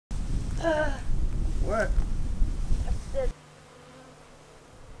What?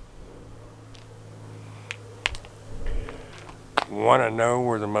 Want to know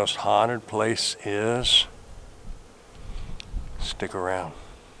where the most haunted place is? Stick around.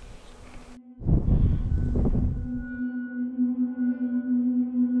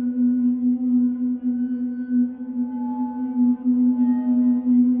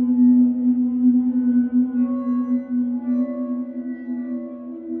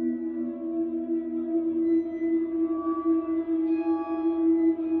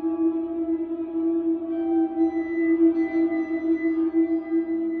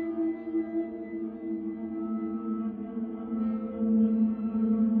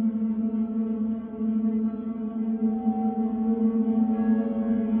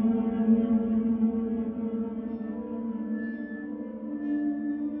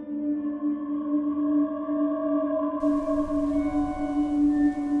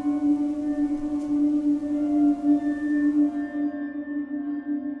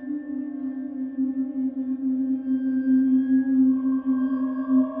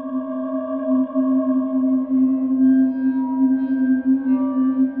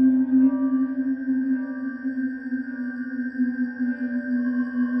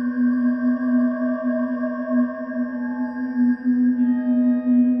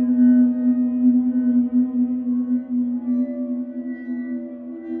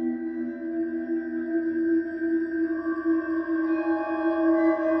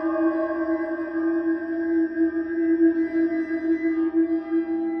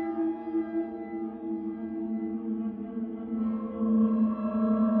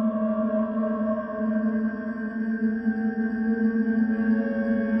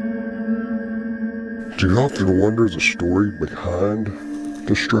 Do you often wonder the story behind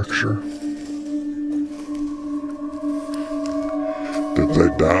the structure? Did they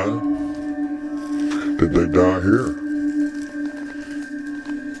die? Did they die here?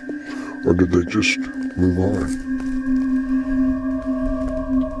 Or did they just move on?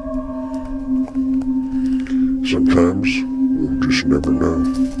 Sometimes we'll just never know.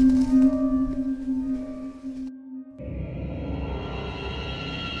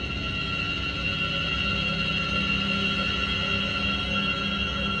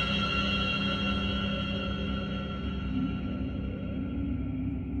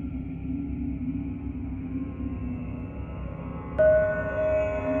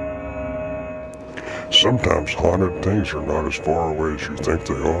 Sometimes haunted things are not as far away as you think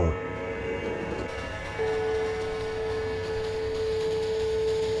they are.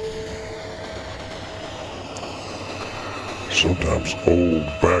 Sometimes old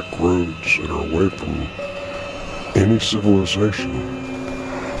back roads that are away from any civilization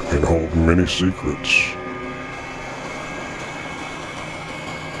can hold many secrets.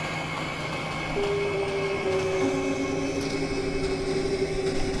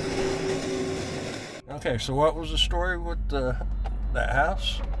 Okay, so what was the story with that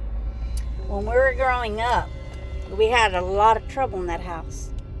house? When we were growing up, we had a lot of trouble in that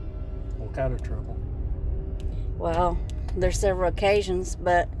house. What kind of trouble? Well, there's several occasions,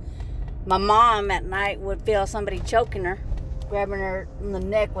 but my mom at night would feel somebody choking her, grabbing her in the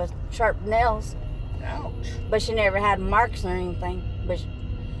neck with sharp nails. Ouch. But she never had marks or anything. But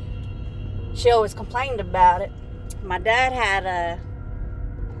she always complained about it. My dad had a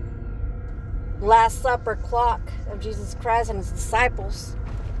Last Supper clock of Jesus Christ and his disciples,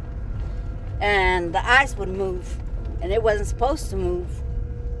 and the ice would move, and it wasn't supposed to move.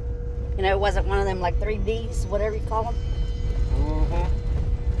 You know, it wasn't one of them like 3Ds, whatever you call them.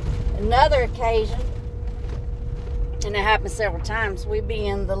 Mm-hmm. Another occasion, and it happened several times, we'd be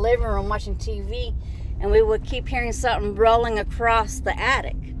in the living room watching TV, and we would keep hearing something rolling across the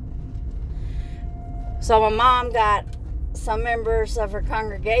attic. So my mom got some members of her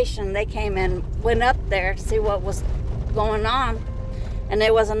congregation. They came and went up there to see what was going on, and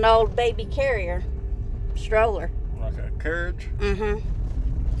there was an old baby carrier stroller. Like a carriage? Mm-hmm.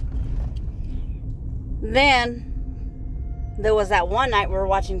 Then there was that one night we were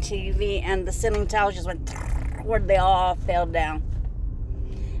watching TV, and the ceiling tiles just went where they all fell down.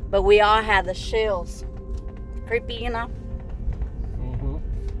 But we all had the chills. Creepy, you know?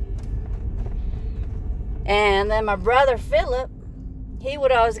 And then my brother Philip, he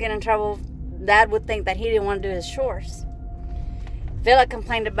would always get in trouble. Dad would think that he didn't want to do his chores. Philip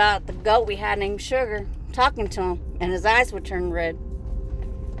complained about the goat we had named Sugar talking to him, and his eyes would turn red.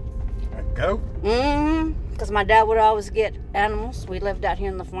 A goat? Mm-hmm. Because my dad would always get animals. We lived out here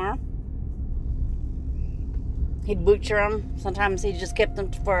on the farm. He'd butcher them. Sometimes he just kept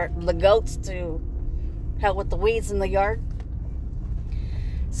them for the goats to help with the weeds in the yard.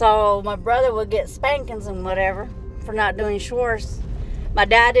 So my brother would get spankings and whatever for not doing chores. My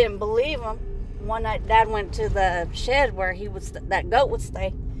dad didn't believe him. One night, Dad went to the shed where that goat would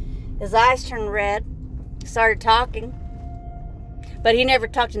stay. His eyes turned red. He started talking, but he never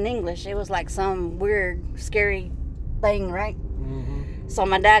talked in English. It was like some weird, scary thing, right? Mm-hmm. So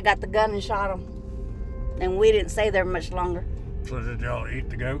my dad got the gun and shot him, and we didn't stay there much longer. So did y'all eat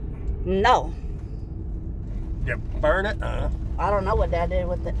the goat? No. You burn it? I don't know what Dad did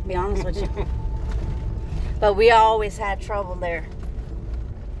with it, to be honest with you. But we always had trouble there.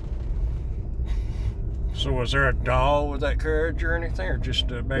 So was there a doll with that carriage or anything, or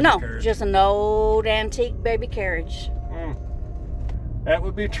just a baby carriage? No, just an old antique baby carriage. That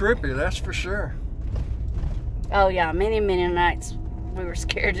would be trippy, that's for sure. Oh yeah, many nights we were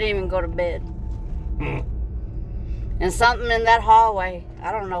scared to even go to bed. And something in that hallway,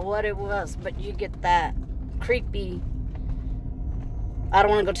 I don't know what it was, but you get that creepy, I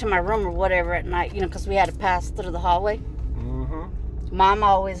don't want to go to my room or whatever at night, because we had to pass through the hallway. Mm-hmm. Mom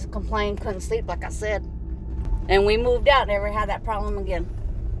always complained, couldn't sleep, like I said. And we moved out, never had that problem again.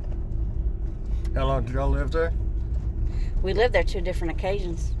 How long did y'all live there? We lived there 2 different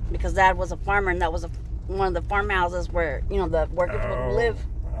occasions because Dad was a farmer, and that was one of the farmhouses where, the workers would live.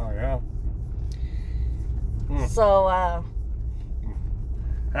 Oh, yeah. So,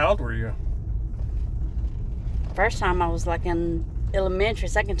 how old were you? first time I was like in elementary,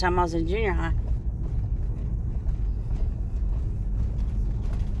 second time I was in junior high.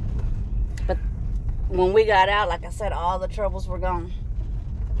 But when we got out, like I said, all the troubles were gone.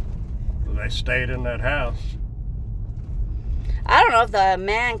 They stayed in that house. I don't know if the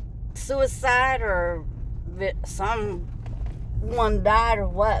man suicide or someone died or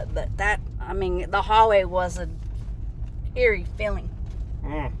what, but the hallway was an eerie feeling.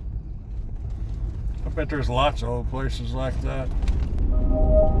 I bet there's lots of old places like that.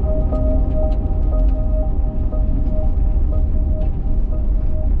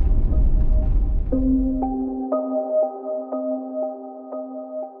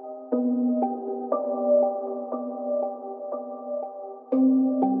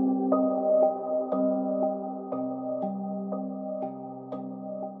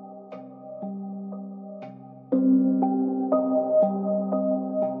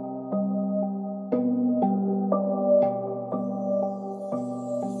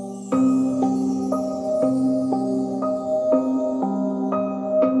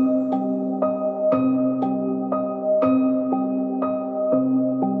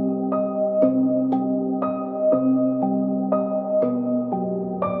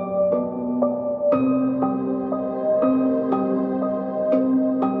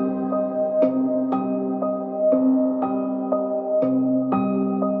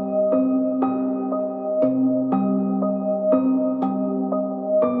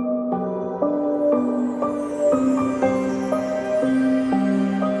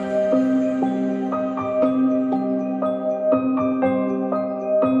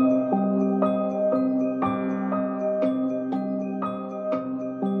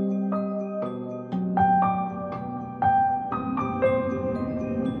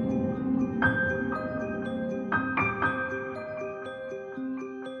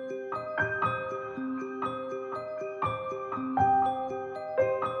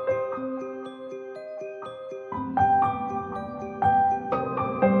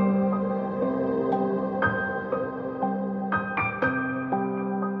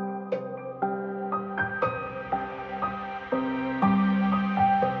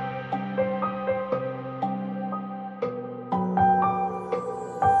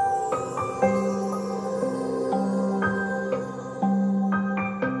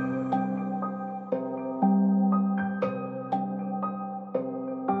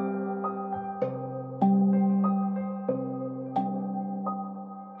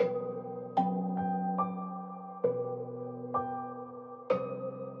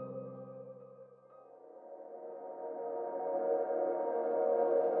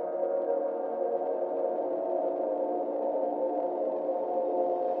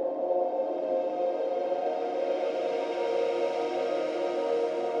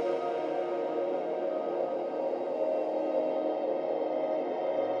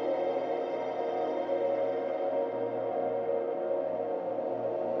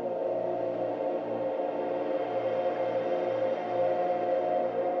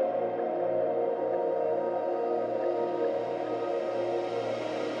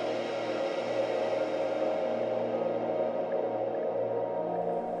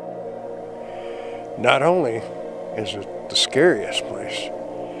 Not only is it the scariest place,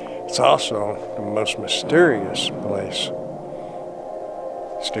 it's also the most mysterious place.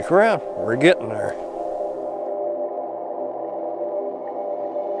 Stick around, we're getting there.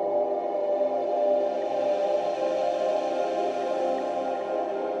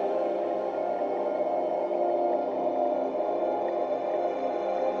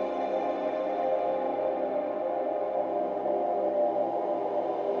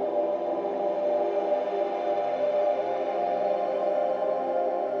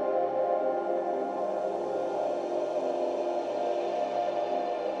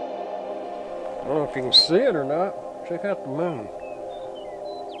 I don't know if you can see it or not. Check out the moon.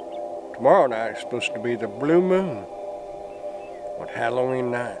 Tomorrow night is supposed to be the blue moon on Halloween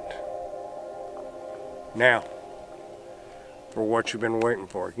night. Now, for what you've been waiting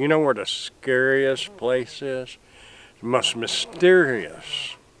for. You know where the scariest place is? The most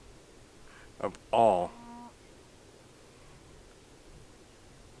mysterious of all.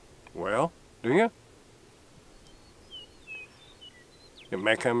 Well, do you? It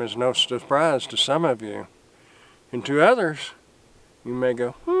may come as no surprise to some of you. And to others, you may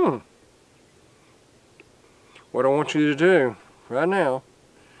go, What I want you to do right now,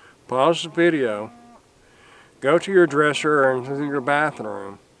 pause the video, go to your dresser or into your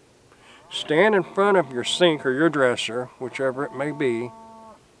bathroom, stand in front of your sink or your dresser, whichever it may be,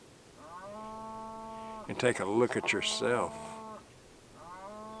 and take a look at yourself.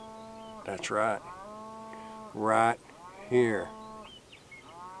 That's right. Right here.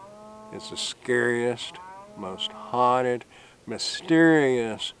 It's the scariest, most haunted,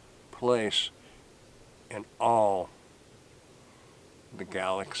 mysterious place in all the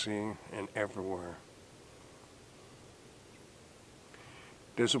galaxy and everywhere.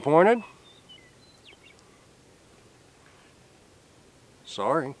 Disappointed?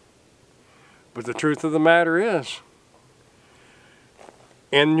 Sorry. But the truth of the matter is,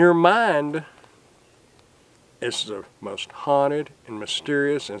 in your mind, it's the most haunted and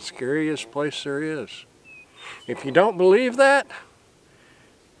mysterious and scariest place there is. If you don't believe that,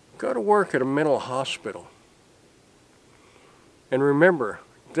 go to work at a mental hospital. And remember,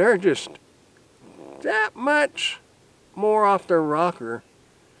 they're just that much more off their rocker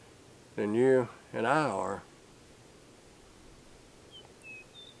than you and I are.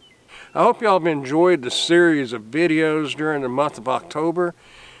 I hope y'all have enjoyed the series of videos during the month of October.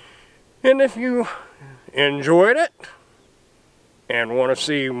 And if you enjoyed it and want to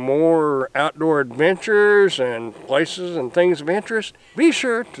see more outdoor adventures and places and things of interest, be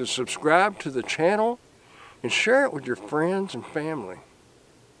sure to subscribe to the channel and share it with your friends and family.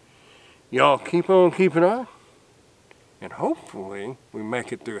 Y'all keep on keeping on, and hopefully we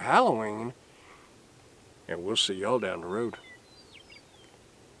make it through Halloween, and we'll see y'all down the road.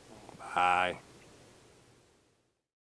 Bye.